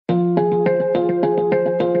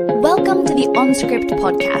Welcome to the OnScript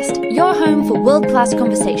podcast, your home for world-class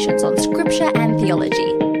conversations on scripture and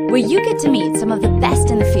theology, where you get to meet some of the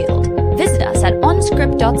best in the field. Visit us at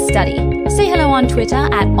onscript.study. Say hello on Twitter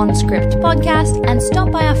at OnScriptPodcast and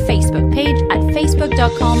stop by our Facebook page at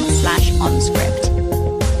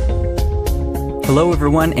facebook.com/OnScript. Hello,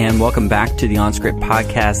 everyone, and welcome back to the OnScript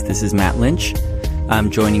podcast. This is Matt Lynch.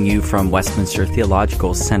 I'm joining you from Westminster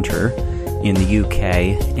Theological Center in the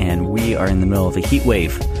UK, and we are in the middle of a heat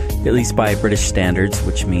wave, at least by British standards,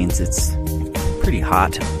 which means it's pretty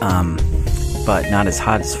hot, but not as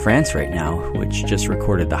hot as France right now, which just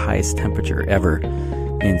recorded the highest temperature ever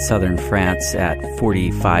in southern France at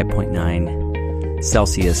 45.9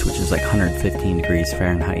 Celsius, which is like 115 degrees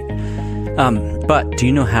Fahrenheit. But do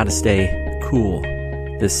you know how to stay cool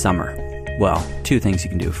this summer? Well, two things you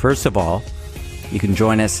can do. First of all, you can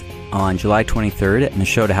join us on July 23rd at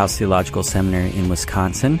Nashotah House Theological Seminary in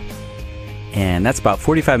Wisconsin. And that's about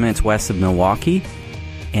 45 minutes west of Milwaukee.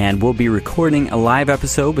 And we'll be recording a live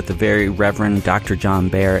episode with the very Reverend Dr. John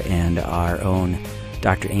Bear and our own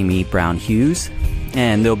Dr. Amy Brown Hughes.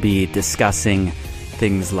 And they'll be discussing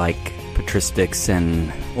things like patristics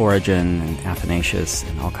and Origen and Athanasius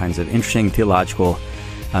and all kinds of interesting theological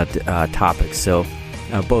topics. So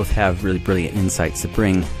both have really brilliant insights to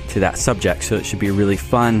bring to that subject. So it should be a really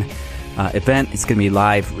fun event. It's going to be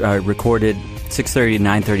live, recorded 6:30 to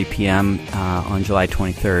 9:30 p.m. On July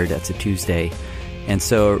 23rd. That's a Tuesday. And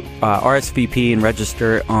so RSVP and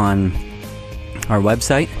register on our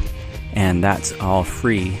website, and that's all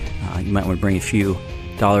free. You might want to bring a few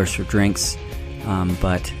dollars for drinks,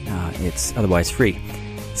 but it's otherwise free.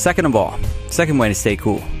 Second way to stay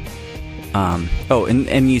cool.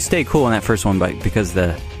 And you stay cool in that first one because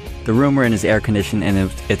the room we're in is air conditioned and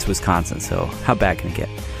it's Wisconsin, so how bad can it get?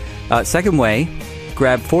 Second way,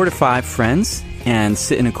 grab 4 to 5 friends and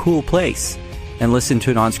sit in a cool place and listen to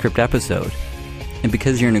an OnScript episode. And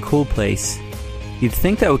because you're in a cool place, you'd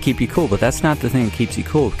think that would keep you cool, but that's not the thing that keeps you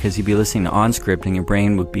cool, because you'd be listening to OnScript and your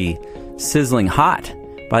brain would be sizzling hot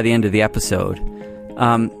by the end of the episode.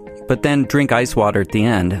 But then drink ice water at the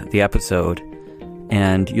end of the episode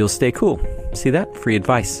and you'll stay cool. See that? Free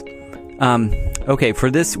advice. Okay, for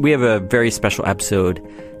this, we have a very special episode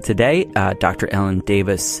today. Dr. Ellen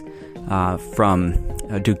Davis from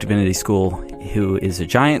Duke Divinity School, who is a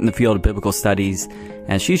giant in the field of biblical studies,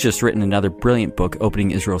 and she's just written another brilliant book,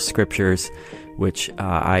 Opening Israel's Scriptures, which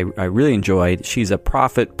I really enjoyed. She's a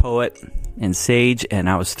prophet, poet, and sage, and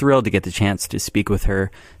I was thrilled to get the chance to speak with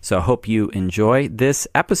her. So I hope you enjoy this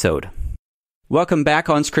episode. Welcome back,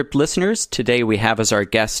 OnScript listeners. Today we have as our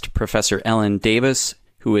guest Professor Ellen Davis,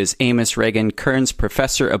 who is Amos, Ragan, Kearns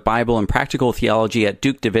Professor of Bible and Practical Theology at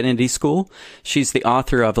Duke Divinity School. She's the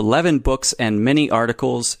author of 11 books and many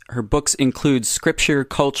articles. Her books include Scripture,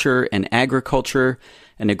 Culture, and Agriculture,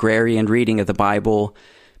 an Agrarian Reading of the Bible,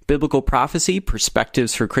 Biblical Prophecy,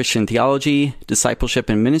 Perspectives for Christian Theology, Discipleship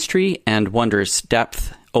and Ministry, and Wondrous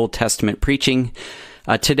Depth, Old Testament Preaching.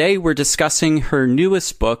 Today we're discussing her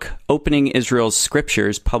newest book, Opening Israel's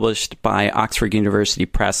Scriptures, published by Oxford University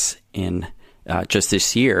Press in just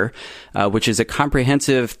this year, which is a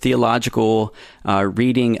comprehensive theological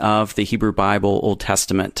reading of the Hebrew Bible, Old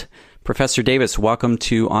Testament. Professor Davis, welcome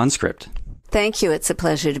to OnScript. Thank you. It's a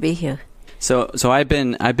pleasure to be here. So I've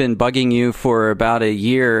been bugging you for about a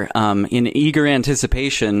year in eager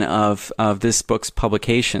anticipation of this book's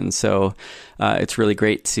publication. So it's really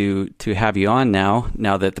great to have you on now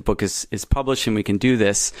that the book is published and we can do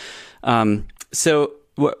this. So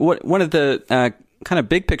one of the kind of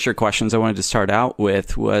big picture questions I wanted to start out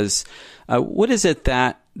with was, what is it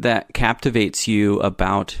that captivates you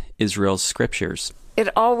about Israel's Scriptures? It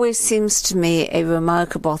always seems to me a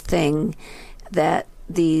remarkable thing that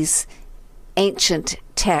these ancient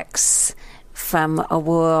texts from a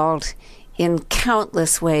world in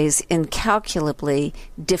countless ways, incalculably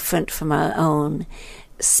different from our own,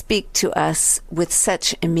 speak to us with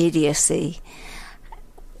such immediacy.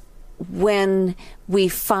 When we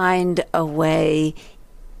find a way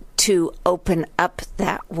to open up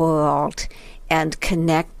that world and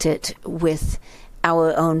connect it with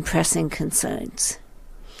our own pressing concerns.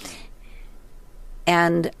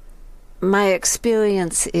 And my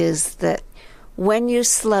experience is that when you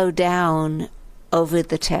slow down over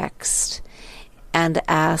the text and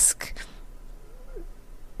ask,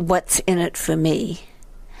 what's in it for me?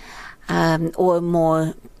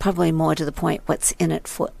 Or probably more to the point, what's in it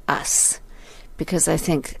for us? Because I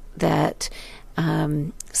think that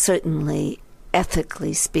certainly,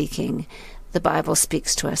 ethically speaking, the Bible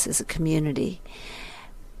speaks to us as a community.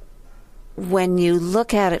 When you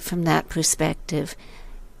look at it from that perspective,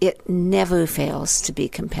 it never fails to be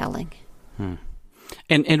compelling.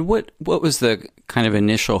 And what was the kind of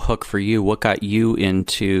initial hook for you? What got you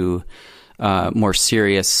into more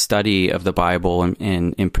serious study of the Bible,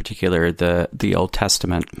 and in particular the Old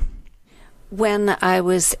Testament? When I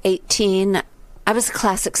was 18, I was a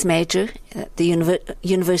classics major at the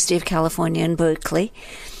University of California in Berkeley.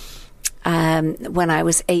 When I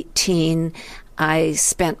was 18, I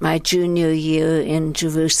spent my junior year in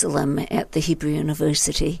Jerusalem at the Hebrew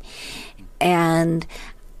University, and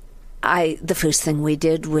the first thing we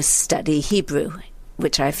did was study Hebrew,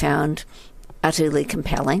 which I found utterly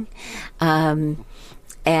compelling, and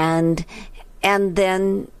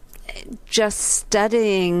then just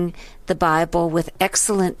studying the Bible with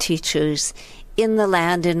excellent teachers in the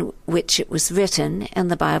land in which it was written, and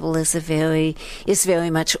the Bible is very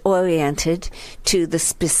much oriented to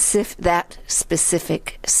that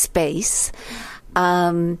specific space.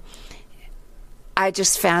 I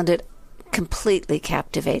just found it completely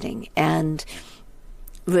captivating, and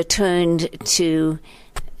returned to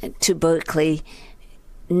Berkeley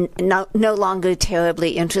no longer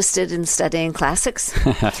terribly interested in studying classics.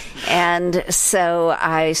 And so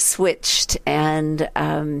I switched and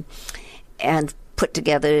put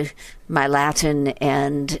together my Latin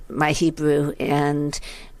and my Hebrew and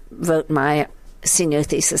wrote my senior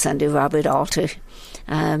thesis under Robert Alter.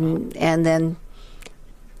 And then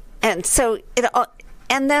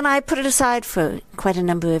I put it aside for quite a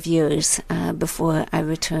number of years before I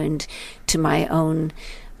returned to my own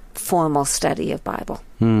formal study of Bible.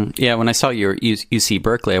 Yeah, when I saw your UC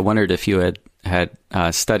Berkeley, I wondered if you had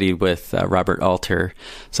studied with Robert Alter.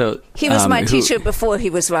 So he was my teacher before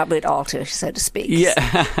he was Robert Alter, so to speak.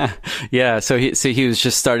 Yeah, yeah. So he was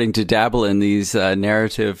just starting to dabble in these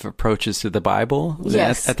narrative approaches to the Bible.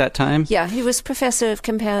 Yes. At that time. Yeah, he was professor of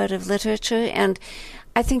comparative literature, and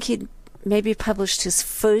I think he'd maybe published his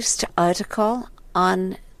first article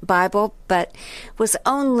on Bible, but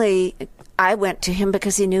I went to him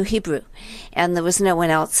because he knew Hebrew, and there was no one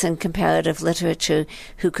else in comparative literature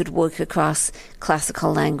who could work across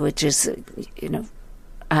classical languages,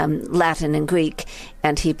 Latin and Greek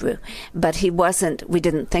and Hebrew. But we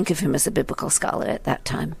didn't think of him as a biblical scholar at that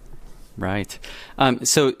time. Right.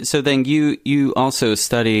 So then you also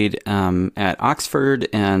studied at Oxford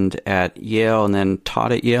and at Yale, and then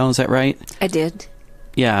taught at Yale. Is that right? I did.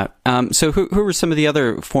 Yeah. So who were some of the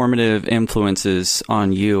other formative influences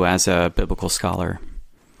on you as a biblical scholar?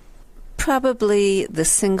 Probably the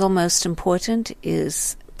single most important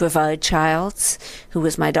is Brevard Childs, who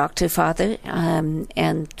was my doctor father, and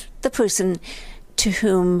the person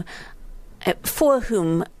for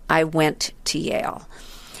whom I went to Yale.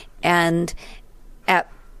 And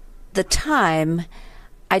at the time,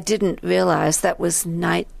 I didn't realize that was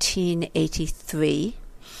 1983,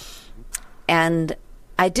 and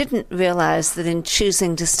I didn't realize that in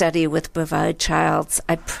choosing to study with Brevard Childs,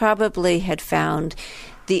 I probably had found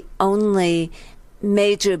the only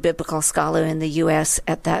major biblical scholar in the U.S.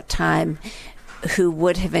 at that time who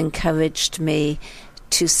would have encouraged me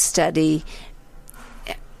to study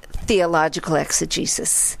theological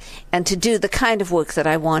exegesis and to do the kind of work that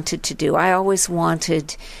I wanted to do. I always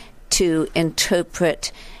wanted to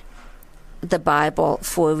interpret the Bible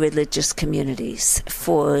for religious communities,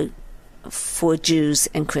 for Jews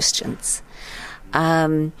and Christians.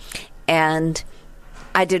 And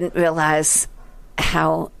I didn't realize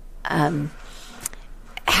how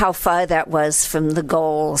far that was from the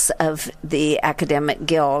goals of the academic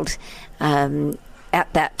guild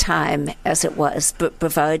at that time as it was. But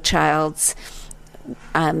Brevard Childs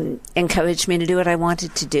encouraged me to do what I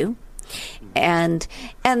wanted to do. And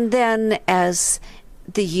then as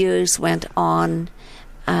the years went on,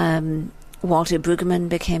 Walter Brueggemann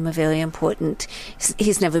became a very important,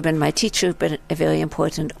 he's never been my teacher, but a very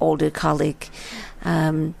important older colleague.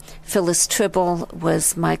 Phyllis Tribble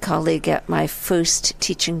was my colleague at my first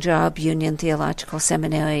teaching job, Union Theological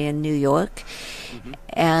Seminary in New York. Mm-hmm.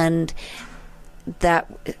 And that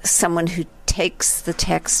someone who takes the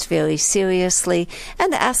text very seriously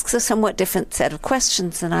and asks a somewhat different set of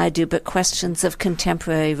questions than I do, but questions of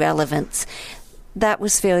contemporary relevance. That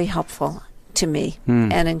was very helpful to me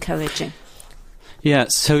and encouraging. Yeah,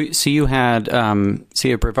 so you had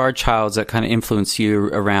Brevard Childs that kind of influenced you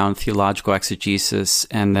around theological exegesis,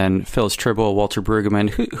 and then Phyllis Tribble, Walter Brueggemann.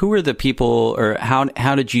 Who were the people, or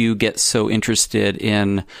how did you get so interested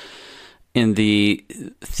in the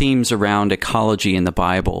themes around ecology in the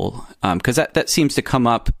Bible? Because that seems to come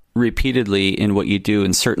up repeatedly in what you do,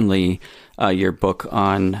 and certainly your book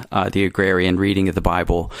on the Agrarian Reading of the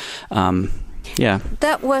Bible. Yeah,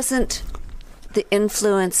 that wasn't the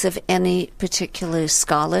influence of any particular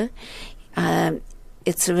scholar.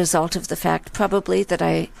 it's a result of the fact probably that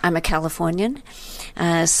I'm a Californian,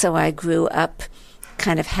 so I grew up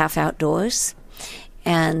kind of half outdoors,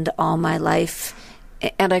 and all my life,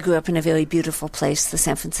 and I grew up in a very beautiful place, the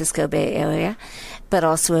San Francisco Bay Area, but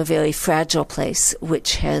also a very fragile place,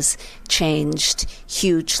 which has changed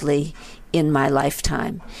hugely in my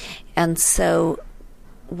lifetime. And so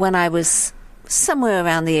when I was somewhere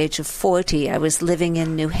around the age of 40, I was living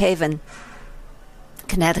in New Haven,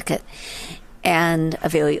 Connecticut, and a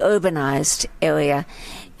very urbanized area,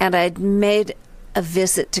 and I'd made a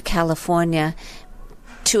visit to California,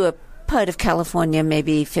 to a part of California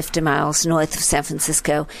maybe 50 miles north of San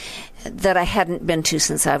Francisco that I hadn't been to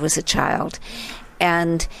since I was a child.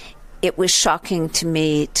 And it was shocking to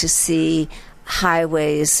me to see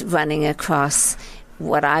highways running across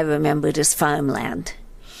what I remembered as farmland.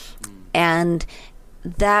 And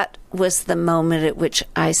that was the moment at which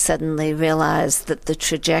I suddenly realized that the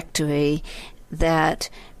trajectory that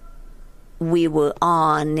we were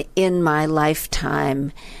on in my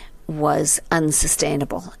lifetime was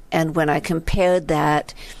unsustainable. And when I compared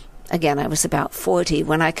that, again, I was about 40,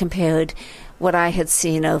 when I compared what I had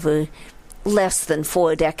seen over less than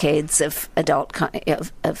 4 decades of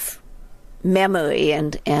of memory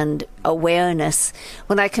and awareness,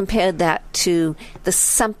 when I compared that to the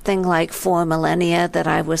something like 4 millennia that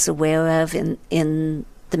I was aware of in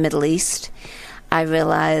the Middle East, I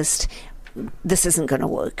realized this isn't going to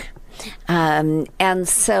work. And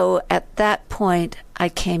so at that point, I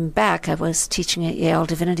came back. I was teaching at Yale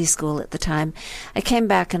Divinity School at the time. I came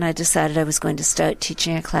back and I decided I was going to start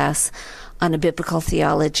teaching a class on a biblical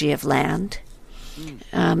theology of land.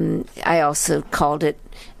 I also called it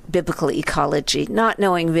biblical ecology, not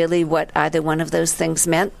knowing really what either one of those things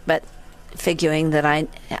meant, but figuring that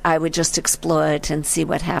I would just explore it and see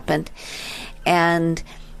what happened. And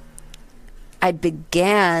I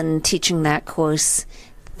began teaching that course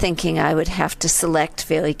thinking I would have to select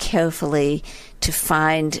very carefully to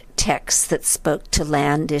find texts that spoke to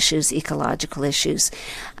land issues, ecological issues.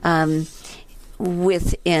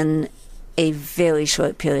 Within a very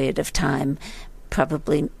short period of time,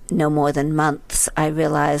 probably no more than months, I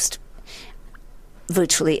realized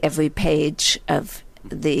virtually every page of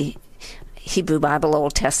the Hebrew Bible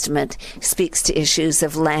Old Testament speaks to issues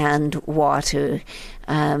of land, water,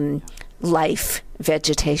 life,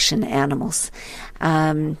 vegetation, animals.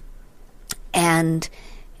 And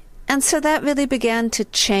so that really began to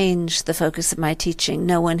change the focus of my teaching.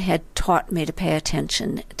 No one had taught me to pay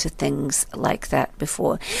attention to things like that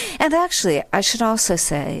before. And actually, I should also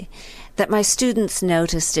say that my students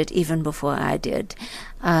noticed it even before I did.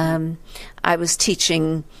 I was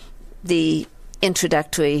teaching the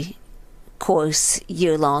introductory course,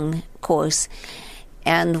 year-long course,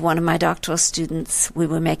 and one of my doctoral students, we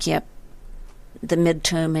were making up the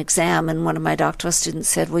midterm exam, and one of my doctoral students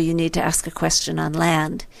said, well, you need to ask a question on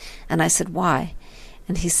land. And I said, why?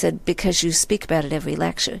 And he said, because you speak about it every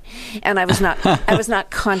lecture. And I was not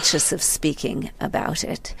conscious of speaking about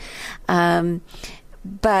it. And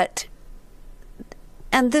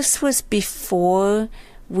this was before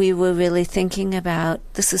we were really thinking about,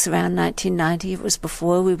 this was around 1990, it was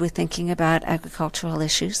before we were thinking about agricultural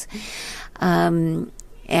issues, and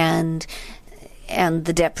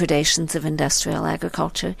the depredations of industrial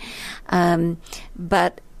agriculture.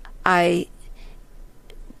 But I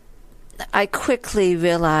quickly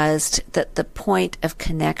realized that the point of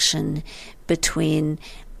connection between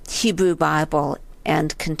Hebrew Bible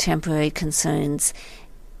and contemporary concerns,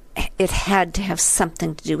 it had to have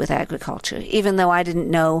something to do with agriculture, even though I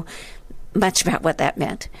didn't know much about what that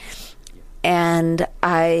meant. And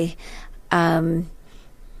I went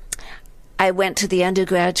to the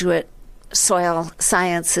undergraduate soil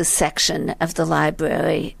sciences section of the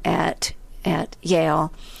library at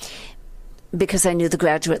Yale, because I knew the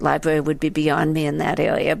graduate library would be beyond me in that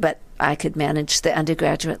area, but I could manage the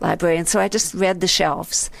undergraduate library. And so I just read the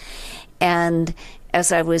shelves. And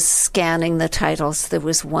as I was scanning the titles, there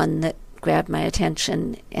was one that grabbed my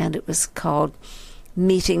attention, and it was called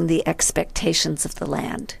Meeting the Expectations of the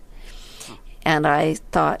Land. And I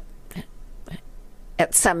thought,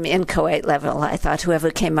 at some inchoate level, I thought whoever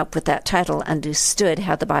came up with that title understood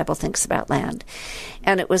how the Bible thinks about land.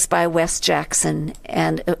 And it was by Wes Jackson,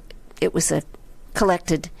 and it was a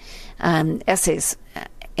collected essays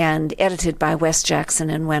and edited by Wes Jackson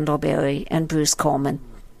and Wendell Berry and Bruce Coleman.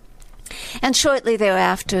 And shortly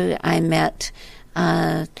thereafter, I met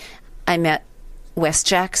Wes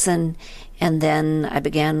Jackson, and then I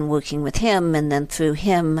began working with him, and then through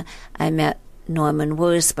him, I met Norman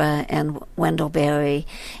Wurzba and Wendell Berry,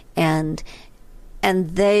 and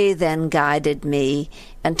they then guided me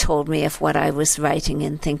and told me if what I was writing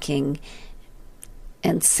and thinking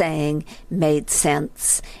and saying made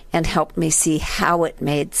sense and helped me see how it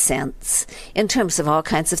made sense in terms of all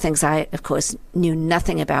kinds of things I, of course, knew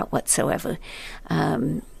nothing about whatsoever.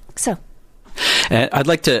 I'd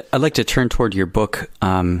like to turn toward your book,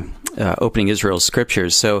 Opening Israel's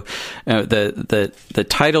Scriptures. So the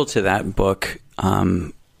title to that book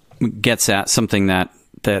gets at something that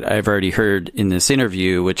I've already heard in this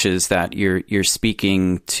interview, which is that you're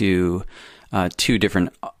speaking to two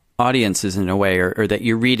different audiences in a way, or that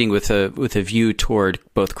you're reading with a view toward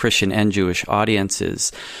both Christian and Jewish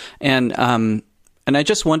audiences, and I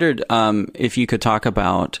just wondered if you could talk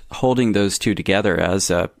about holding those two together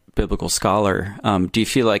as a biblical scholar. Do you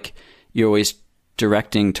feel like you're always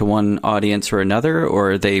directing to one audience or another,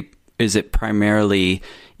 or is it primarily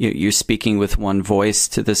you're speaking with one voice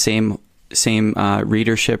to the same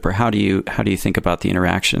readership, or how do you think about the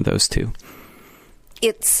interaction of those two?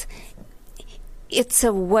 It's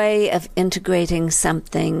a way of integrating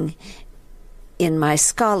something in my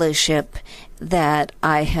scholarship that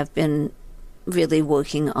I have been really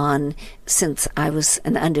working on since I was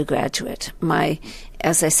an undergraduate.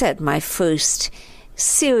 As I said, my first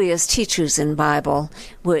serious teachers in Bible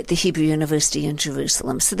were at the Hebrew University in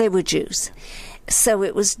Jerusalem, so they were Jews. So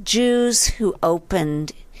it was Jews who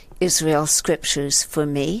opened Israel's Scriptures for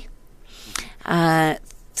me.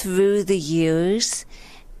 Through the years,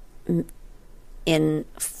 in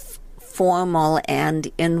formal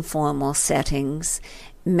and informal settings,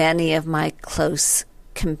 many of my close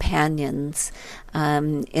companions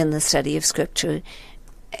in the study of Scripture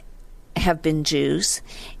have been Jews,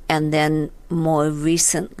 and then more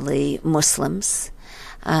recently Muslims,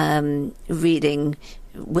 reading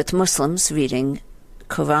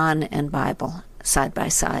Quran and Bible side by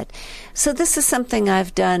side. So this is something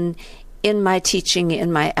I've done in my teaching,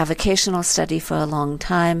 in my avocational study for a long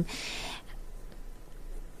time.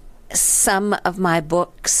 Some of my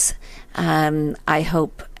books, I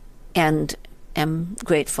hope and am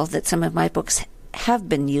grateful that some of my books have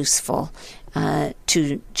been useful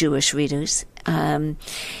to Jewish readers.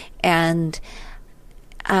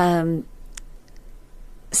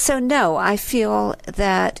 So no, I feel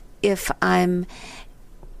that I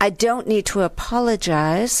don't need to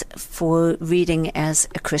apologize for reading as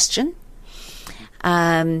a Christian.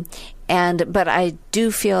 But I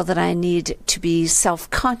do feel that I need to be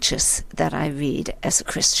self-conscious that I read as a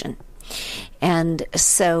Christian. And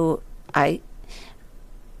so I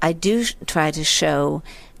do try to show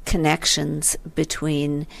connections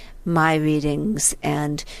between my readings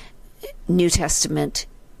and New Testament,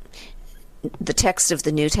 the text of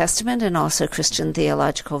the New Testament, and also Christian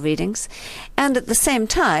theological readings. And at the same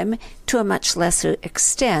time, to a much lesser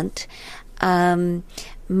extent,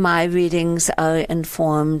 my readings are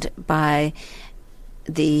informed by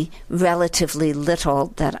the relatively little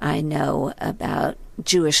that I know about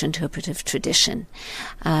Jewish interpretive tradition.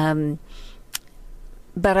 But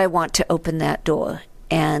I want to open that door.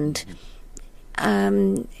 And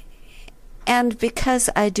because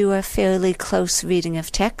I do a fairly close reading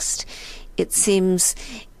of text, it seems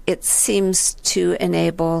to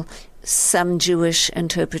enable some Jewish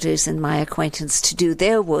interpreters in my acquaintance to do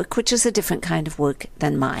their work, which is a different kind of work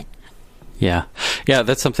than mine. Yeah,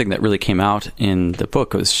 that's something that really came out in the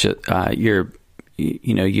book. Was you're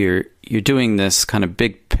doing this kind of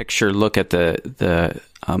big picture look at the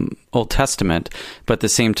Old Testament, but at the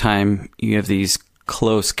same time you have these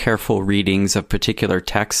close, careful readings of particular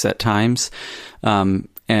texts at times.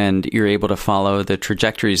 And you're able to follow the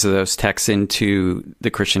trajectories of those texts into the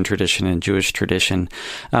Christian tradition and Jewish tradition.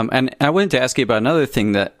 And I wanted to ask you about another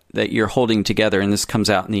thing that you're holding together, and this comes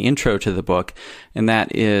out in the intro to the book, and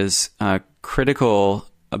that is critical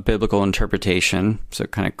biblical interpretation, so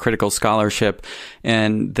kind of critical scholarship,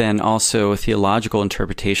 and then also a theological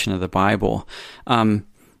interpretation of the Bible.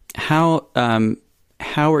 How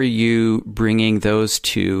are you bringing those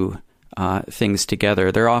two things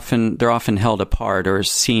together? They're often held apart or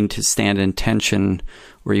seen to stand in tension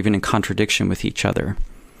or even in contradiction with each other.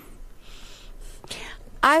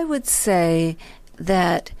 I would say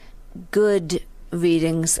that good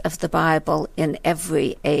readings of the Bible in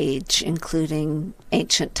every age, including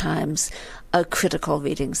ancient times, are critical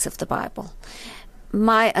readings of the Bible.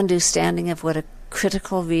 My understanding of what a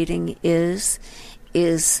critical reading is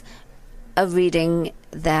a reading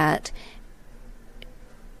that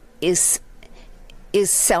is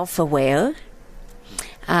self-aware,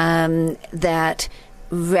 that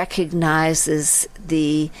recognizes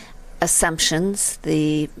the assumptions,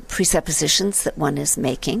 the presuppositions that one is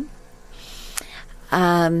making,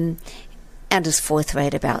 and is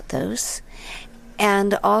forthright about those,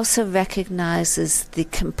 and also recognizes the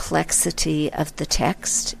complexity of the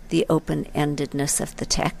text, the open-endedness of the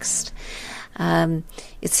text.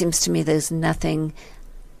 It seems to me there's nothing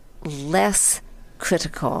less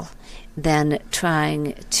critical than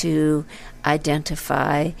trying to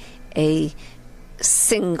identify a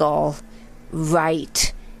single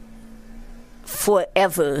right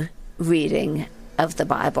forever reading of the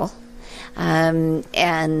Bible.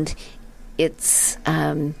 And it's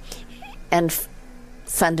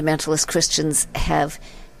fundamentalist Christians have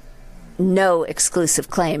no exclusive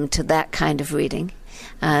claim to that kind of reading.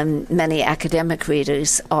 Many academic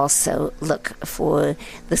readers also look for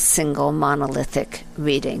the single monolithic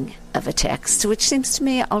reading of a text, which seems to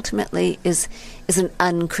me ultimately is an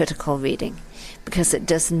uncritical reading, because it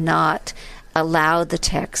does not allow the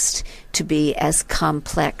text to be as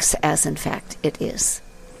complex as, in fact, it is.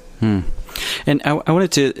 And I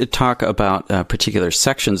wanted to talk about particular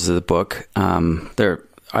sections of the book.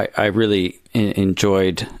 I really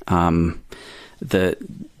enjoyed the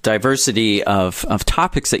diversity of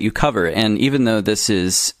topics that you cover, and even though this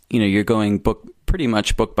is, you're going pretty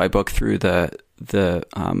much book by book through the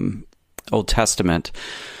Old Testament,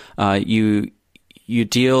 you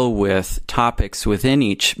deal with topics within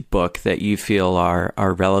each book that you feel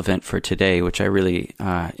are relevant for today, which I really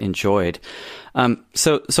enjoyed.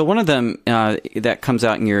 So one of them that comes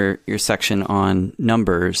out in your section on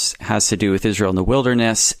Numbers has to do with Israel in the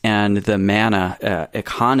wilderness and the manna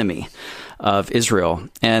economy of Israel.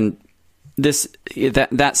 And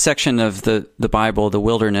that section of the Bible, the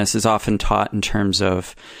wilderness, is often taught in terms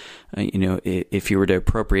of, if you were to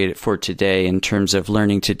appropriate it for today, in terms of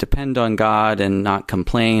learning to depend on God and not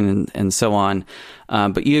complain and so on.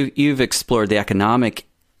 But you've explored the economic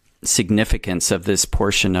significance of this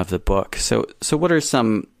portion of the book. So what are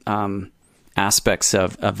some aspects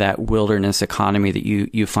of that wilderness economy that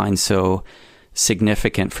you find so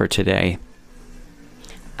significant for today?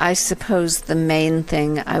 I suppose the main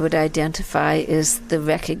thing I would identify is the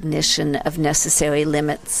recognition of necessary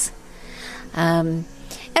limits.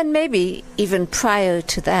 And maybe even prior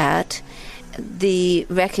to that, the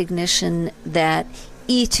recognition that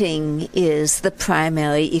eating is the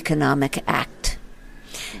primary economic act.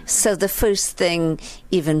 So the first thing,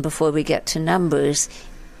 even before we get to Numbers,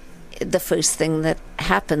 the first thing that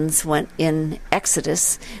happens in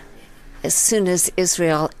Exodus, as soon as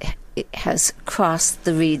Israel has crossed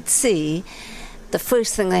the Red Sea, the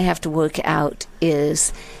first thing they have to work out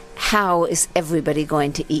is, how is everybody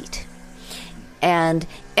going to eat? And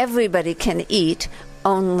everybody can eat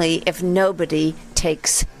only if nobody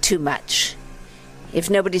takes too much. If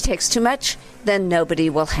nobody takes too much, then nobody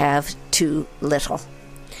will have too little.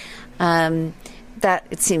 That,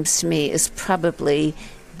 it seems to me, is probably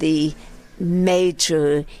the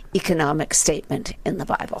major economic statement in the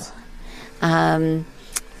Bible.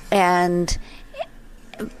 And then,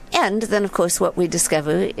 of course, what we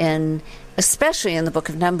discover especially in the book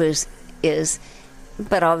of Numbers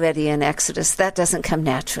but already in Exodus, that doesn't come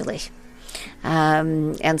naturally.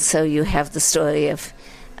 And so you have the story of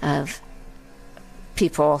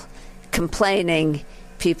people complaining,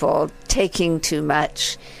 people taking too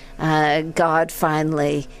much, God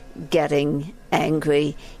finally getting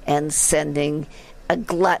angry and sending a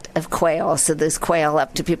glut of quail, so there's quail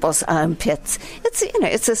up to people's armpits.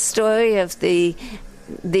 It's a story of the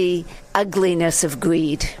ugliness of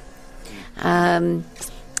greed, and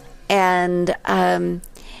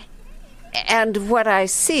what I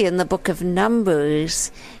see in the book of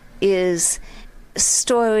Numbers is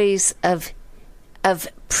stories of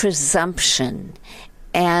presumption,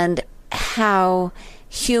 and how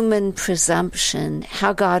human presumption,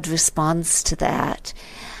 how God responds to that,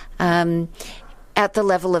 at the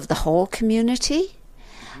level of the whole community,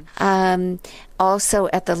 also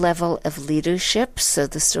at the level of leadership. So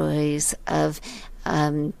the stories of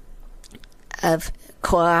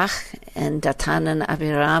Korach and Datan and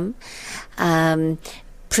Abiram,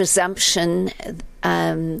 presumption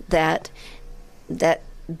that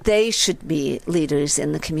they should be leaders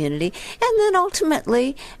in the community, and then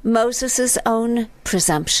ultimately Moses' own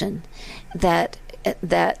presumption that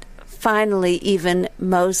finally even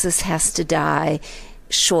Moses has to die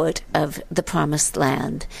short of the promised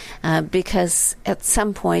land, because at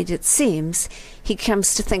some point it seems he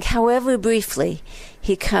comes to think, however briefly,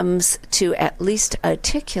 he comes to at least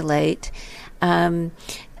articulate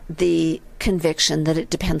the conviction that it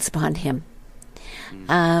depends upon him.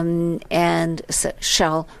 And so,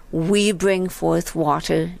 shall we bring forth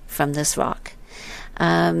water from this rock?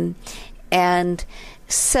 And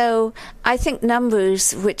so I think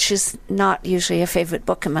Numbers, which is not usually a favorite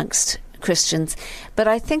book amongst Christians. But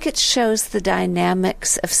I think it shows the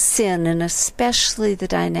dynamics of sin, and especially the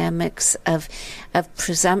dynamics of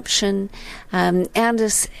presumption, and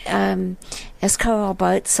as Karl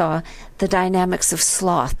Barth saw, the dynamics of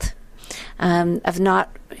sloth, of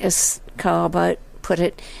not, as Karl Barth put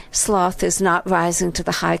it, sloth is not rising to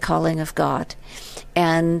the high calling of God.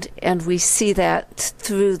 And we see that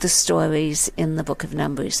through the stories in the book of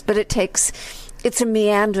Numbers. But it's a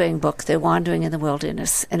meandering book. They're wandering in the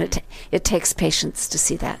wilderness, and it takes patience to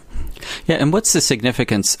see that. Yeah, and what's the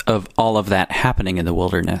significance of all of that happening in the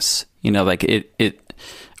wilderness?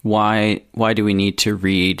 Why do we need to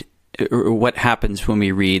read, or what happens when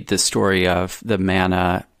we read the story of the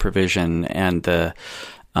manna provision and the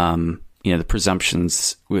the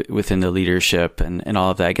presumptions within the leadership and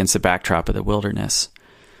all of that against the backdrop of the wilderness?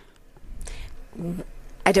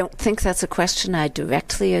 I don't think that's a question I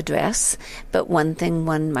directly address, but one thing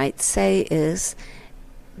one might say is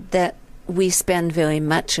that we spend very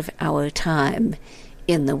much of our time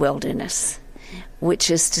in the wilderness,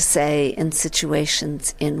 which is to say in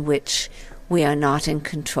situations in which we are not in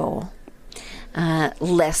control,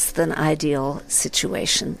 less than ideal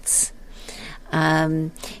situations.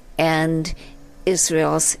 And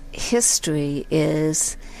Israel's history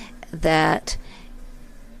is that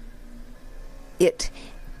it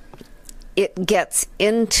gets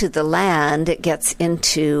into the land, it gets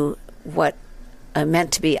into what are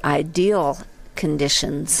meant to be ideal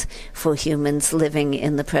conditions for humans living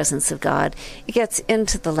in the presence of God. It gets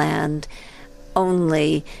into the land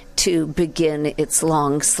only to begin its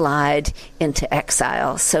long slide into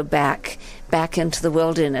exile, so back into the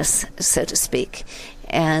wilderness, so to speak.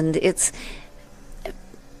 And it's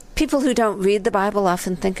people who don't read the Bible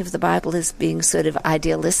often think of the Bible as being sort of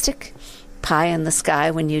idealistic, pie in the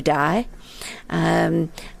sky when you die. I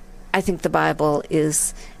think the Bible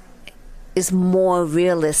is more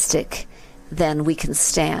realistic than we can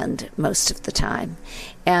stand most of the time.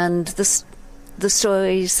 And the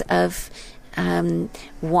stories of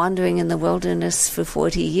wandering in the wilderness for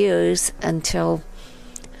 40 years until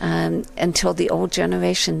the old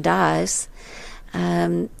generation dies,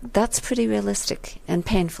 that's pretty realistic and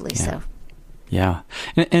painfully so. Yeah.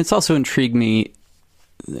 And it's also intrigued me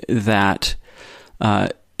that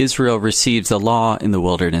Israel receives the law in the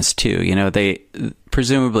wilderness too. They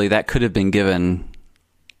presumably that could have been given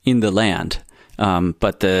in the land,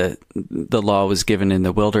 but the law was given in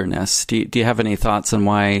the wilderness. Do you have any thoughts on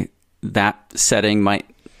why that setting might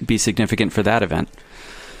be significant for that event?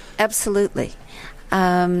 Absolutely.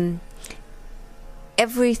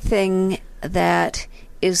 Everything that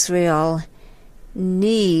Israel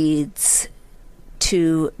needs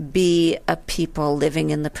to be a people living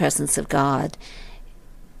in the presence of God,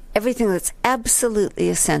 everything that's absolutely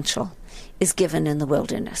essential is given in the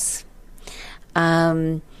wilderness.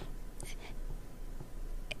 And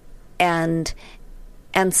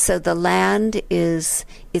so the land it's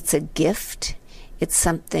a gift. It's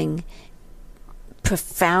something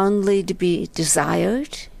profoundly to be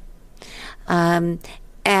desired.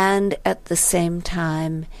 And at the same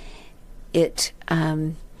time, it's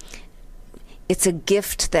a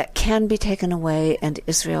gift that can be taken away and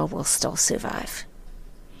Israel will still survive.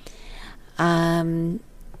 And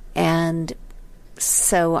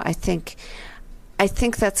so I think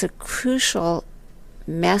that's a crucial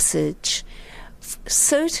message.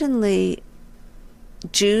 Certainly,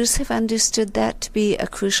 Jews have understood that to be a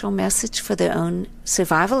crucial message for their own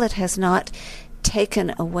survival. It has not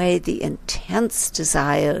taken away the intense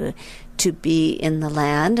desire to be in the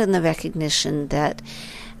land and the recognition that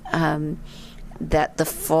the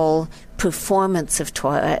full performance of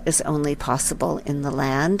Torah is only possible in the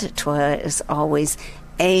land. Torah is always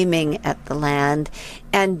aiming at the land,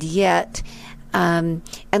 and yet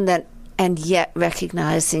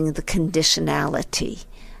recognizing the conditionality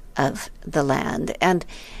of the land. And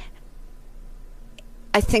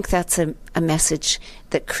I think that's a message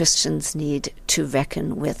that Christians need to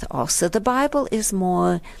reckon with also. The Bible is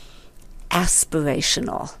more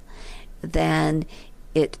aspirational than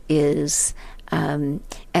it is an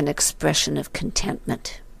expression of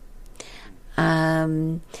contentment.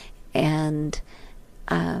 And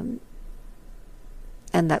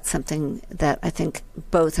that's something that I think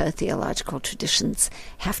both our theological traditions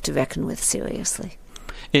have to reckon with seriously.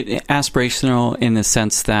 Aspirational in the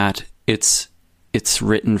sense that it's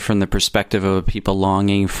written from the perspective of people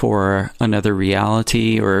longing for another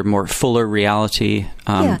reality or more fuller reality.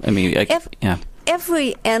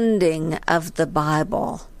 Every ending of the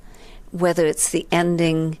Bible, whether it's the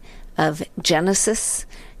ending of Genesis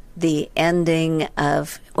the ending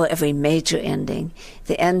of, or every major ending,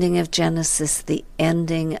 the ending of Genesis, the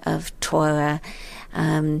ending of Torah,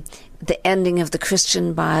 the ending of the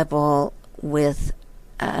Christian Bible with,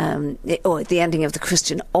 or the ending of the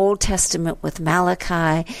Christian Old Testament with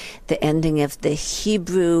Malachi, the ending of the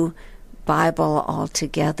Hebrew Bible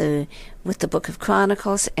altogether with the Book of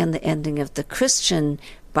Chronicles, and the ending of the Christian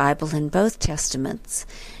Bible in both Testaments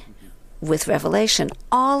with Revelation.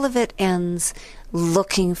 All of it ends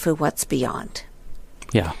looking for what's beyond.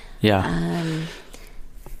 Yeah. Yeah,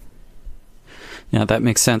 that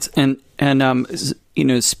makes sense. And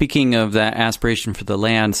speaking of that aspiration for the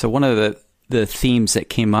land, so one of the themes that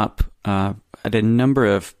came up at a number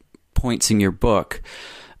of points in your book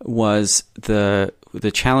was the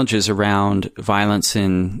challenges around violence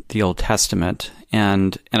in the Old Testament,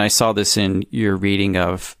 and I saw this in your reading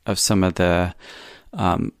of some of the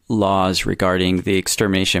laws regarding the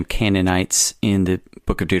extermination of Canaanites in the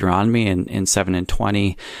book of Deuteronomy in 7 and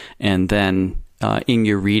 20, and then in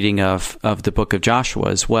your reading of the book of Joshua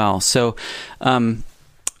as well. So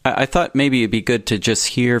I thought maybe it'd be good to just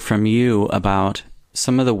hear from you about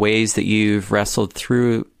some of the ways that you've wrestled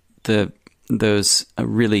through those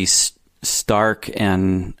really stark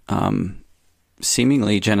and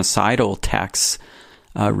seemingly genocidal texts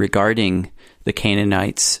regarding the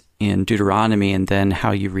Canaanites in Deuteronomy, and then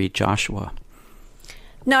how you read Joshua.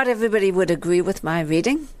 Not everybody would agree with my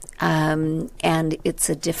reading, and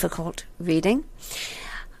it's a difficult reading.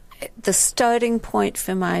 The starting point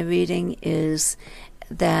for my reading is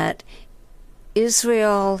that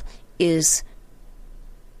Israel is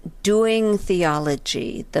doing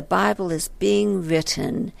theology. The Bible is being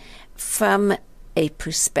written from a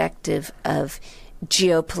perspective of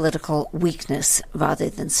geopolitical weakness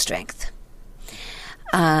rather than strength.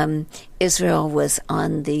 Israel was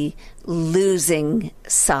on the losing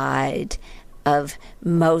side of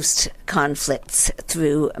most conflicts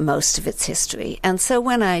through most of its history. And so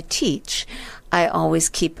when I teach, I always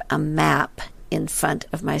keep a map in front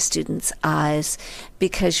of my students' eyes,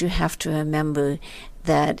 because you have to remember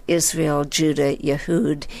that Israel, Judah,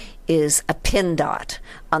 Yehud is a pin dot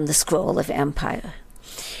on the scroll of empire.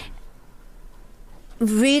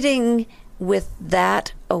 Reading with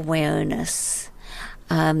that awareness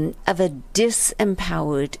of a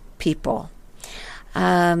disempowered people,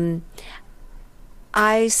 I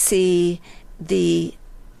see the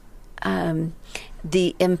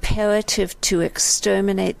imperative to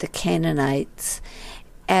exterminate the Canaanites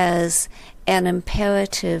as an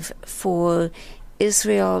imperative for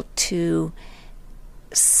Israel to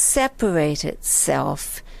separate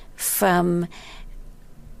itself from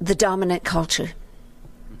the dominant culture.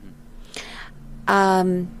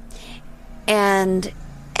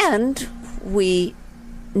 And we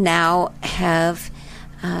now have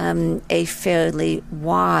a fairly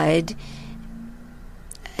wide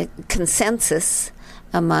consensus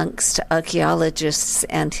amongst archaeologists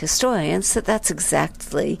and historians that that's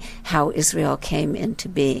exactly how Israel came into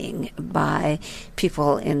being, by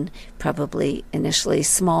people in probably initially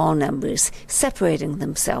small numbers separating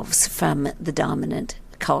themselves from the dominant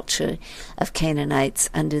culture of Canaanites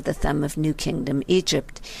under the thumb of New Kingdom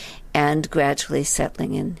Egypt, and gradually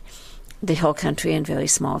settling in the hill country in very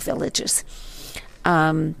small villages.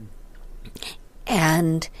 And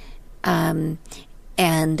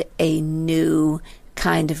a new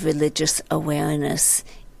kind of religious awareness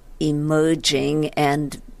emerging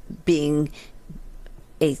and being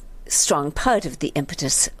a strong part of the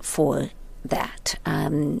impetus for that.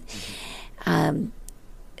 And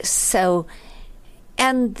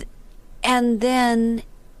then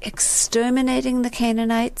exterminating the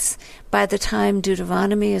Canaanites. By the time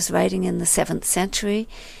Deuteronomy is writing in the 7th century,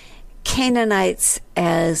 Canaanites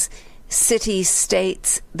as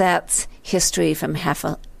city-states, that's history from half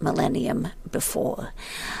a millennium before.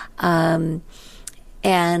 And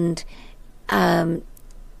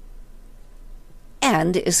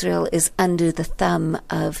Israel is under the thumb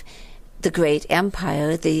of the great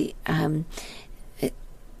empire.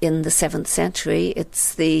 In the 7th century,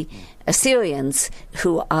 it's the Assyrians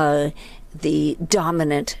who are the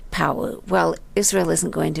dominant power. Well, Israel isn't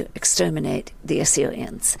going to exterminate the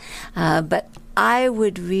Assyrians, but I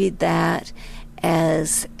would read that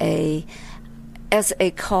as a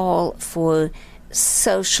call for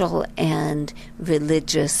social and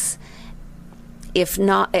religious, if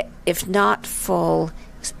full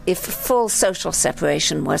social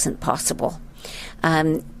separation wasn't possible,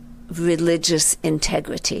 religious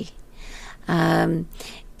integrity. And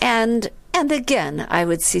again, I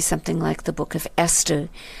would see something like the Book of Esther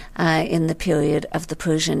in the period of the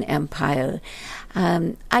Persian Empire.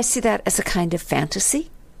 I see that as a kind of fantasy,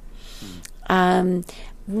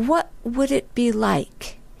 what would it be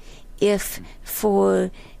like if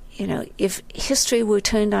if history were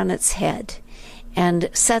turned on its head and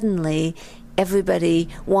suddenly everybody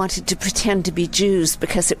wanted to pretend to be Jews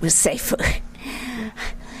because it was safer?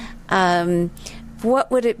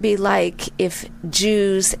 What would it be like if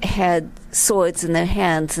Jews had swords in their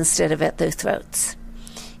hands instead of at their throats,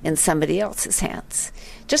 in somebody else's hands?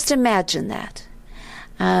 Just imagine that.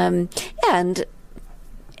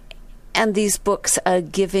 And these books are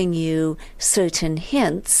giving you certain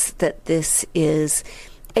hints that this is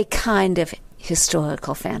a kind of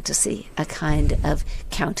historical fantasy, a kind of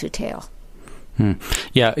countertale.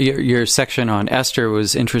 Yeah, your section on Esther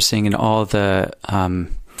was interesting in all the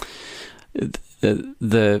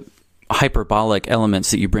hyperbolic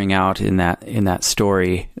elements that you bring out in that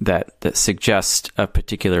story that suggest a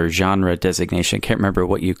particular genre designation. I can't remember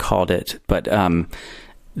what you called it, but kind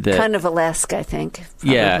of Alaska, I think.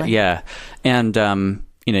 Probably. Yeah, and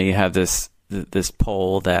you have this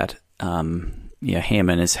pole that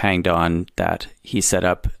Haman is hanged on, that he set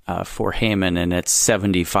up for Haman, and it's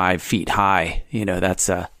 75 feet high. That's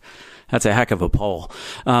a heck of a pole.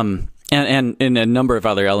 And in a number of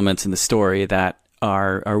other elements in the story that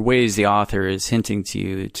are ways the author is hinting to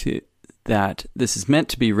you that this is meant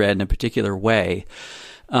to be read in a particular way.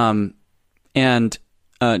 And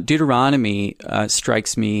Deuteronomy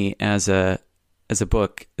strikes me as a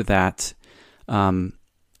book that,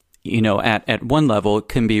 at one level it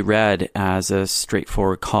can be read as a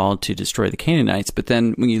straightforward call to destroy the Canaanites. But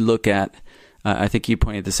then when you look at, I think you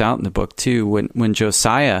pointed this out in the book too, when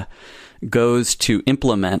Josiah goes to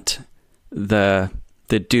implement the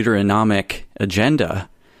Deuteronomic agenda,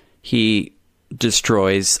 he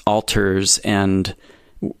destroys altars and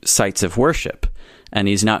sites of worship, and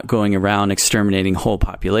he's not going around exterminating whole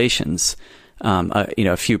populations.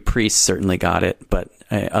 A few priests certainly got it, but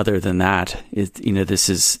other than that, this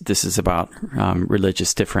is about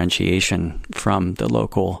religious differentiation from the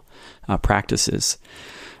local practices.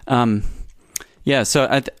 So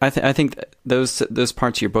I think those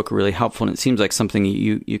parts of your book are really helpful, and it seems like something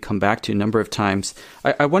you come back to a number of times.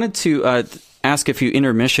 I wanted to ask a few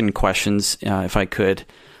intermission questions, if I could.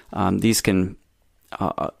 These can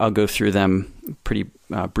I'll go through them pretty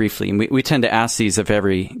briefly, and we tend to ask these of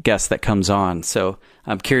every guest that comes on. So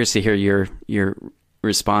I'm curious to hear your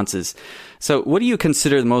responses. So, what do you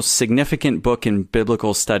consider the most significant book in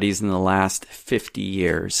biblical studies in the last 50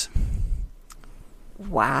 years?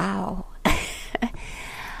 Wow.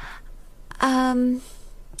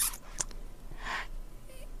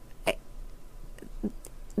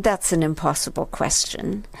 That's an impossible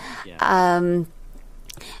question. Yeah.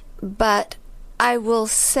 But I will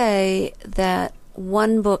say that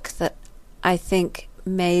one book that I think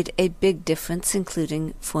made a big difference,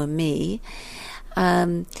 including for me,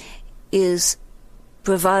 is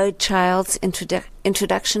Brevard Child's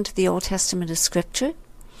Introduction to the Old Testament of Scripture.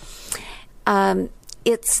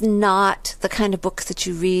 It's not the kind of book that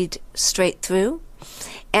you read straight through,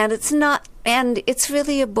 and it's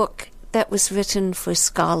really a book that was written for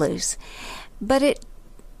scholars, but it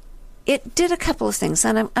did a couple of things,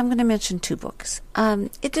 and I'm going to mention two books.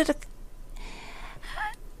 It did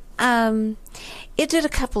a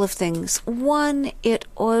couple of things. One, it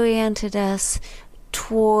oriented us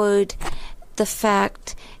toward the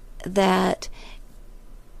fact that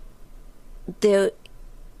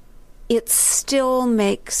it still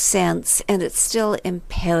makes sense and it's still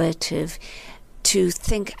imperative to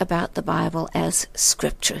think about the Bible as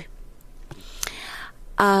Scripture.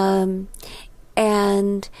 And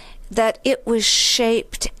that it was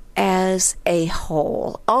shaped as a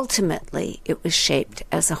whole. Ultimately, it was shaped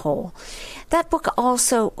as a whole. That book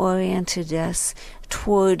also oriented us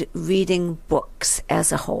toward reading books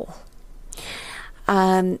as a whole.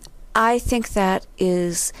 I think that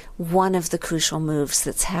is one of the crucial moves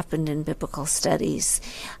that's happened in biblical studies,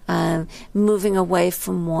 moving away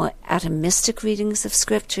from more atomistic readings of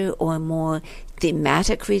Scripture or more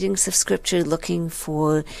thematic readings of Scripture, looking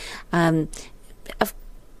for, of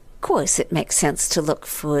course, it makes sense to look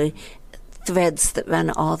for threads that run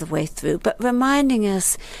all the way through, but reminding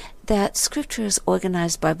us that Scripture is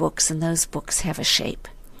organized by books and those books have a shape.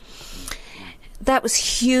 That was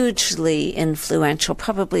hugely influential,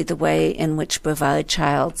 probably the way in which Brevard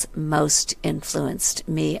Childs most influenced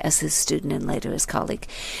me as his student and later his colleague.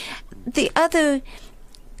 The other,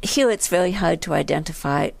 here it's very hard to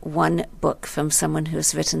identify one book from someone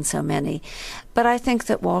who's written so many, but I think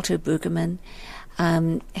that Walter Brueggemann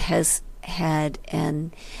has had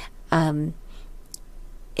an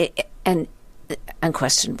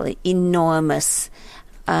unquestionably enormous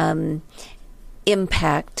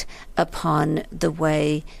impact upon the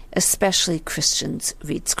way especially Christians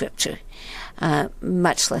read Scripture,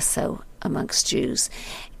 much less so amongst Jews.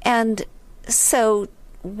 And so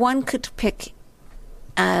one could pick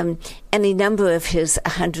any number of his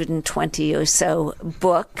 120 or so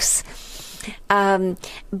books,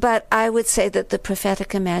 but I would say that the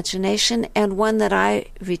prophetic imagination, and one that I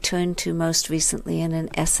returned to most recently in an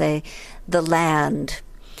essay, The Land,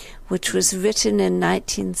 which was written in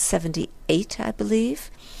 1978, I believe,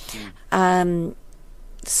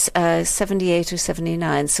 78 or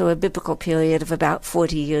 79, so a biblical period of about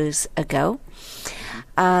 40 years ago.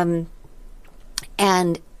 And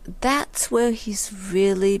that's where he's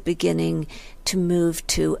really beginning to move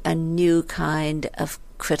to a new kind of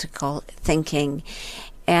critical thinking,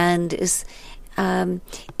 and is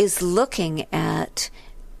looking at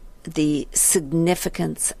the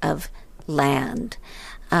significance of land,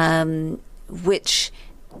 which,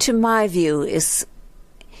 to my view, is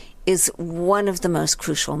one of the most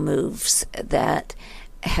crucial moves that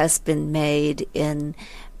has been made in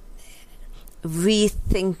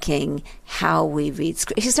rethinking how we read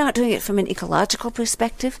Scripture. He's not doing it from an ecological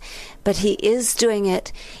perspective, but he is doing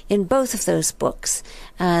it in both of those books,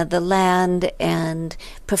 The Land and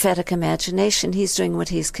Prophetic Imagination. He's doing what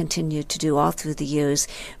he's continued to do all through the years,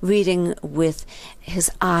 reading with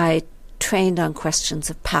his eye trained on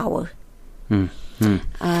questions of power. And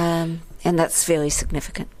that's very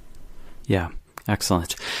significant. Yeah,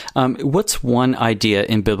 excellent. What's one idea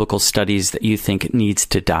in biblical studies that you think needs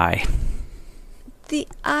to die? The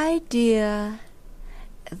idea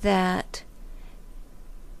that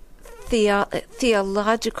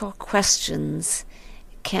theological questions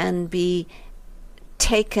can be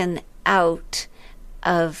taken out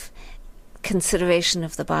of consideration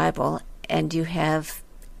of the Bible and you have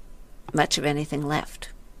much of anything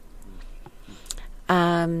left.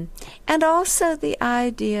 And also the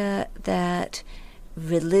idea that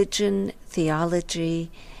religion, theology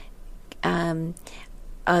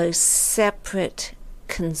are separate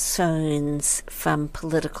concerns from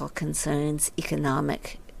political concerns,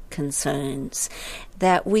 economic concerns,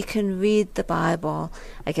 that we can read the Bible.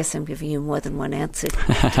 I guess I'm giving you more than one answer.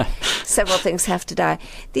 Several things have to die.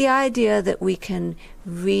 The idea that we can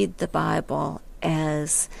read the Bible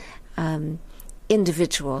as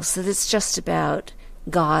individuals, that it's just about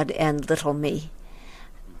God and little me.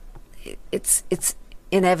 It's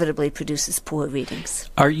inevitably produces poor readings.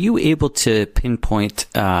 Are you able to pinpoint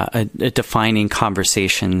a defining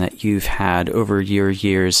conversation that you've had over your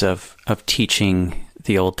years of teaching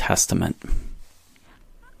the Old Testament?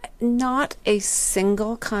 Not a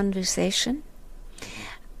single conversation,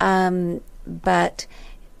 but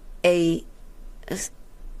a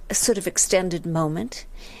sort of extended moment.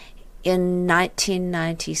 In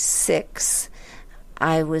 1996,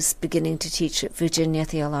 I was beginning to teach at Virginia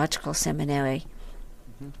Theological Seminary.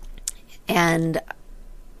 And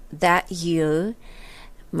that year,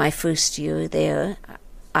 my first year there,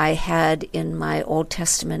 I had in my Old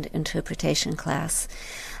Testament interpretation class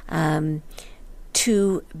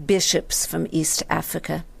 2 bishops from East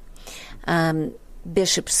Africa,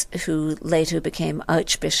 bishops who later became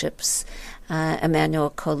archbishops, Emmanuel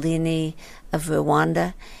Kolini of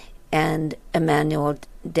Rwanda and Emmanuel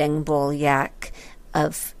Dengbol Yak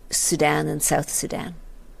of Sudan and South Sudan.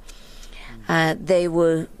 They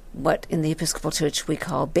were what in the Episcopal Church we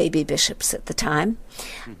call baby bishops at the time,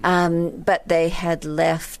 but they had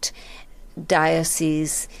left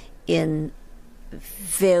dioceses in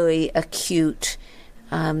very acute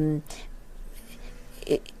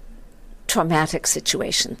traumatic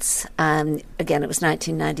situations. Again, it was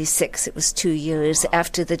 1996. It was 2 years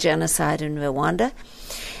after the genocide in Rwanda,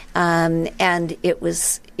 and it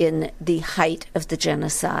was in the height of the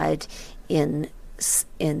genocide in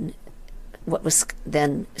what was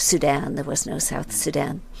then Sudan. There was no South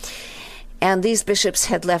Sudan. And these bishops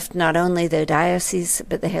had left not only their dioceses,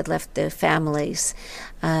 but they had left their families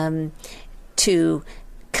to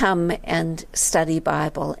come and study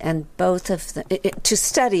Bible, and both of them to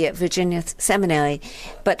study at Virginia Seminary.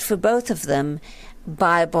 But for both of them,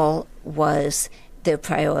 Bible was their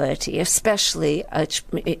priority, especially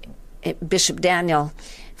Bishop Daniel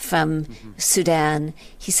from Sudan.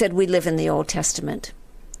 He said, "We live in the Old Testament.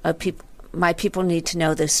 My people need to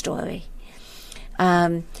know their story."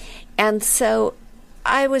 And so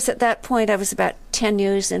I was at that point, I was about 10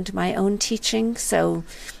 years into my own teaching, so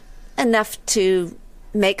enough to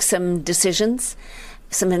make some decisions,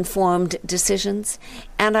 some informed decisions.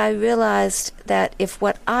 And I realized that if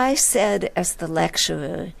what I said as the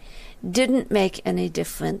lecturer didn't make any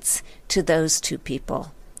difference to those 2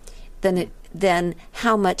 people, then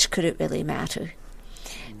how much could it really matter?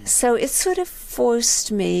 So it sort of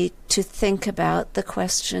forced me to think about the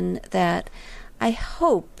question that I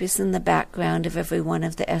hope is in the background of every one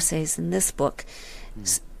of the essays in this book.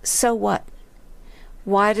 So what?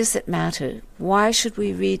 Why does it matter? Why should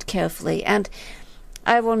we read carefully? And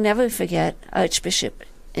I will never forget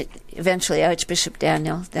eventually Archbishop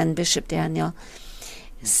Daniel, then Bishop Daniel,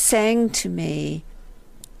 saying to me,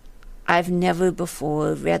 I've never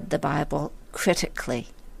before read the Bible critically.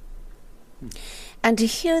 And to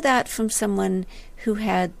hear that from someone who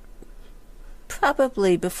had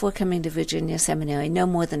probably, before coming to Virginia Seminary, no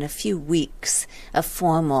more than a few weeks of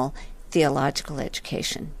formal theological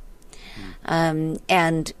education,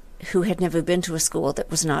 and who had never been to a school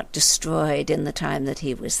that was not destroyed in the time that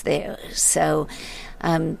he was there. So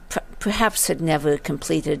perhaps had never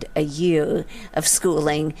completed a year of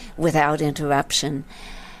schooling without interruption.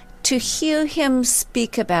 To hear him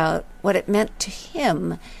speak about what it meant to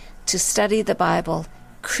him to study the Bible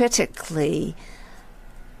critically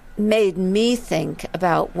made me think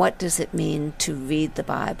about what does it mean to read the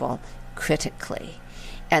Bible critically.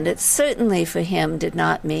 And it certainly for him did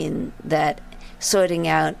not mean that sorting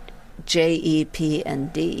out J, E, P,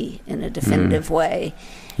 and D in a definitive way.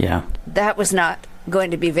 Yeah. That was not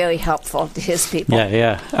going to be very helpful to his people.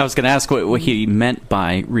 Yeah. I was going to ask what he meant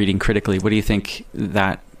by reading critically. What do you think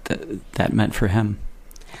that meant for him?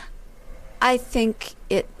 I think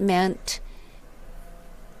it meant,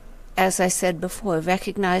 as I said before,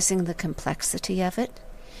 recognizing the complexity of it,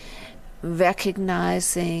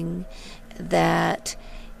 recognizing that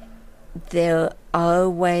there are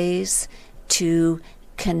ways to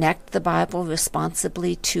connect the Bible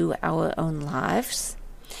responsibly to our own lives,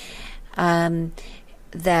 but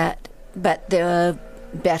there are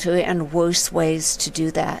better and worse ways to do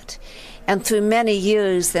that. And through many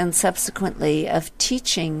years then subsequently of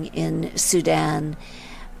teaching in Sudan,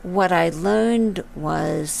 what I learned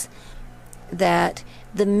was that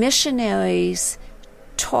the missionaries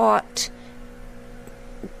taught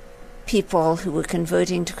people who were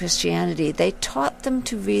converting to Christianity, they taught them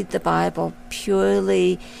to read the Bible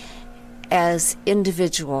purely as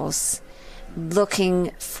individuals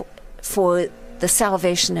looking for the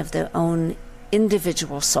salvation of their own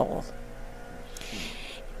individual soul.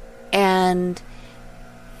 And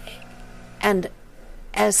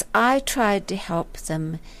as I tried to help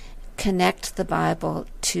them connect the Bible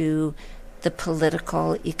to the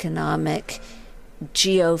political, economic,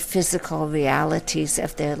 geophysical realities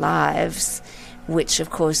of their lives, which of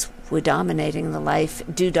course dominate the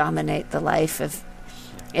life of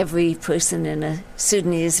every person in a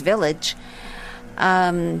Sudanese village,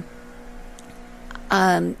 as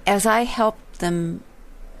I helped them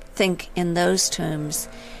think in those terms,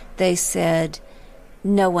 they said,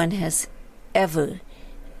 no one has ever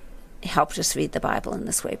helped us read the Bible in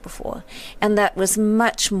this way before. And that was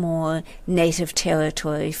much more native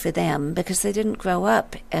territory for them because they didn't grow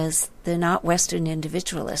up they're not Western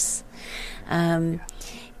individualists. And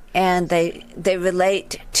they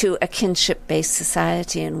relate to a kinship-based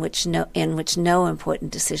society in which no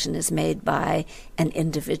important decision is made by an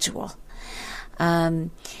individual.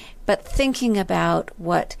 But thinking about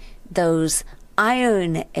what those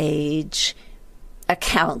Iron Age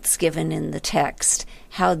accounts given in the text,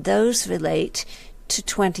 how those relate to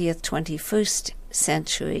 20th, 21st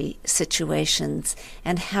century situations,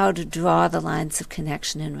 and how to draw the lines of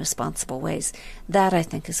connection in responsible ways. That, I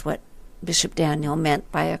think, is what Bishop Daniel meant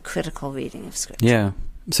by a critical reading of Scripture. Yeah.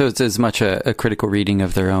 So it's as much a critical reading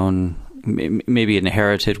of their own, maybe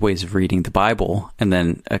inherited ways of reading the Bible, and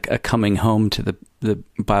then a coming home to the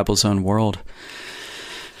Bible's own world.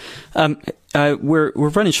 We're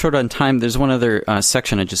running short on time. There's one other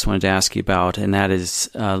section I just wanted to ask you about, and that is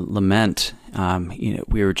lament.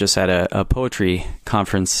 We were just at a poetry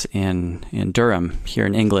conference in Durham here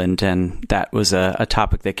in England, and that was a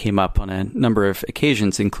topic that came up on a number of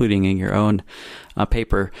occasions, including in your own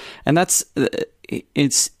paper. And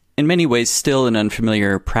it's in many ways still an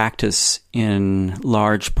unfamiliar practice in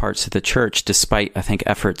large parts of the church, despite, I think,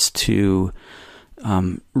 efforts to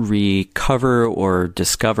recover or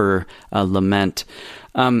discover lament.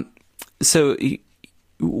 So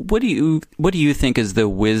what do you think is the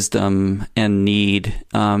wisdom and need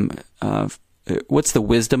what's the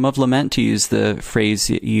wisdom of lament, to use the phrase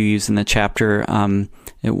you use in the chapter?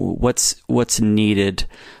 What's needed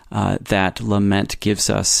that lament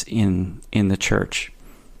gives us in the church?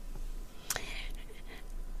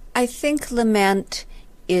 I think lament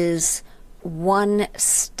is one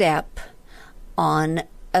step on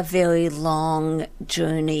a very long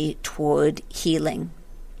journey toward healing.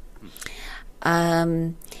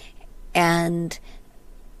 And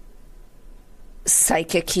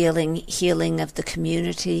psychic healing of the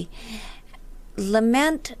community.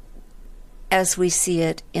 Lament, as we see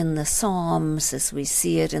it in the Psalms, as we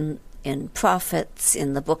see it in prophets,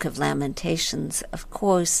 in the book of Lamentations, of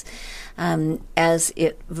course, as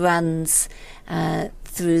it runs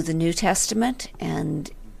through the New Testament,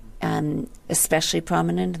 and especially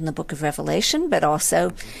prominent in the book of Revelation, but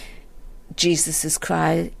also Jesus'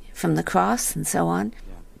 cry from the cross and so on.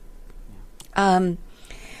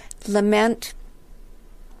 Lament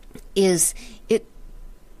it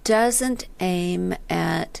doesn't aim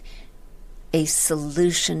at a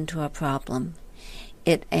solution to a problem.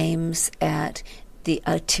 It aims at the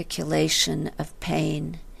articulation of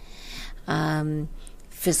pain,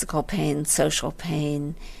 physical pain, social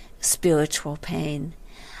pain, spiritual pain,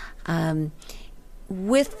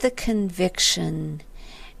 with the conviction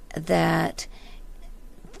that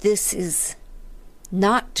this is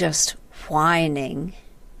not just whining,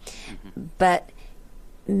 but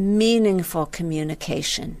meaningful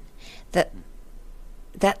communication,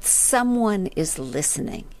 that someone is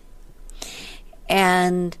listening,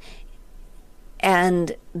 and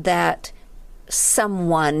that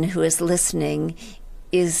someone who is listening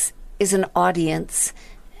is an audience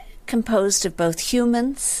composed of both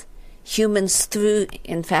humans through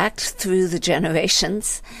the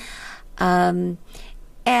generations, and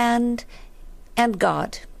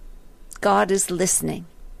God. God is listening.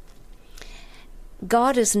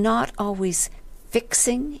 God is not always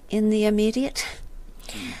fixing in the immediate,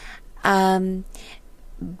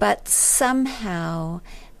 but somehow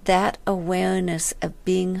that awareness of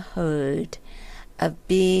being heard, of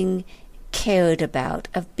being cared about,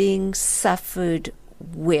 of being suffered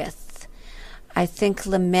with. I think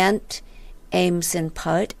lament aims in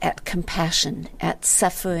part at compassion, at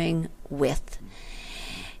suffering with.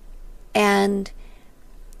 And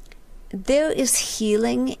there is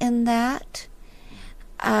healing in that.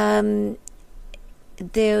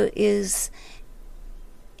 There is,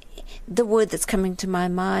 the word that's coming to my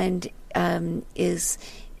mind is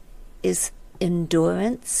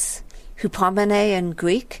endurance, hupomene in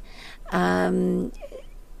Greek,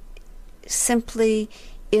 simply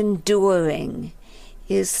enduring.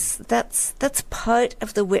 That's part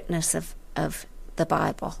of the witness of the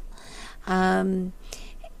Bible,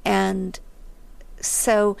 and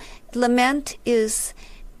so lament it's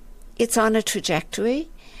on a trajectory.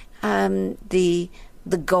 The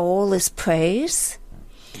goal is praise.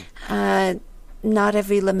 Not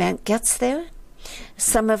every lament gets there.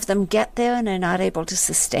 Some of them get there and are not able to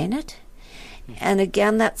sustain it. And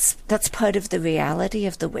again, that's part of the reality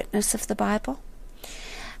of the witness of the Bible.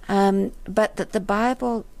 But that the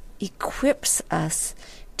Bible equips us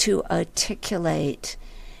to articulate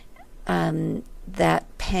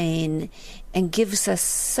that pain and gives us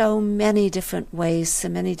so many different ways, so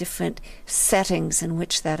many different settings in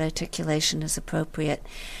which that articulation is appropriate.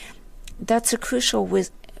 That's a crucial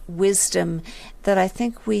wisdom that I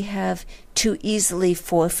think we have too easily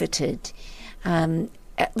forfeited.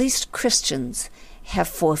 At least Christians have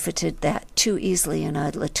forfeited that too easily in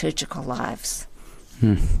our liturgical lives.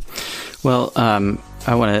 Well,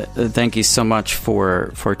 I want to thank you so much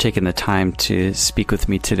for taking the time to speak with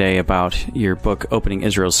me today about your book, Opening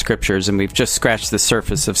Israel's Scriptures. And we've just scratched the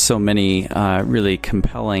surface of so many really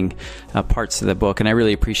compelling parts of the book. And I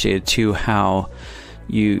really appreciated, too, how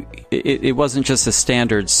it wasn't just a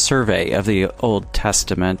standard survey of the Old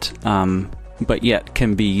Testament, but yet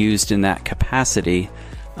can be used in that capacity.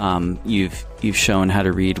 You've shown how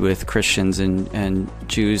to read with Christians and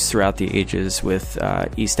Jews throughout the ages, with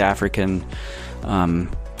East African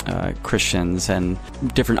Christians and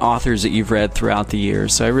different authors that you've read throughout the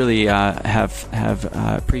years. So I really have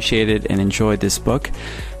appreciated and enjoyed this book,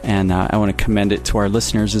 and I want to commend it to our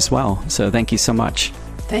listeners as well. So thank you so much.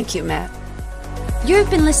 Thank you, Matt.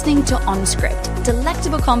 You've been listening to On Script,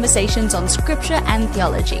 delectable conversations on scripture and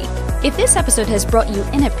theology. If this episode has brought you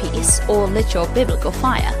inner peace or lit your biblical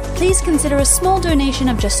fire, please consider a small donation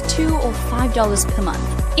of just $2 or $5 per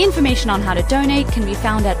month. Information on how to donate can be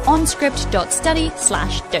found at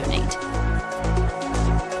onscript.study/donate.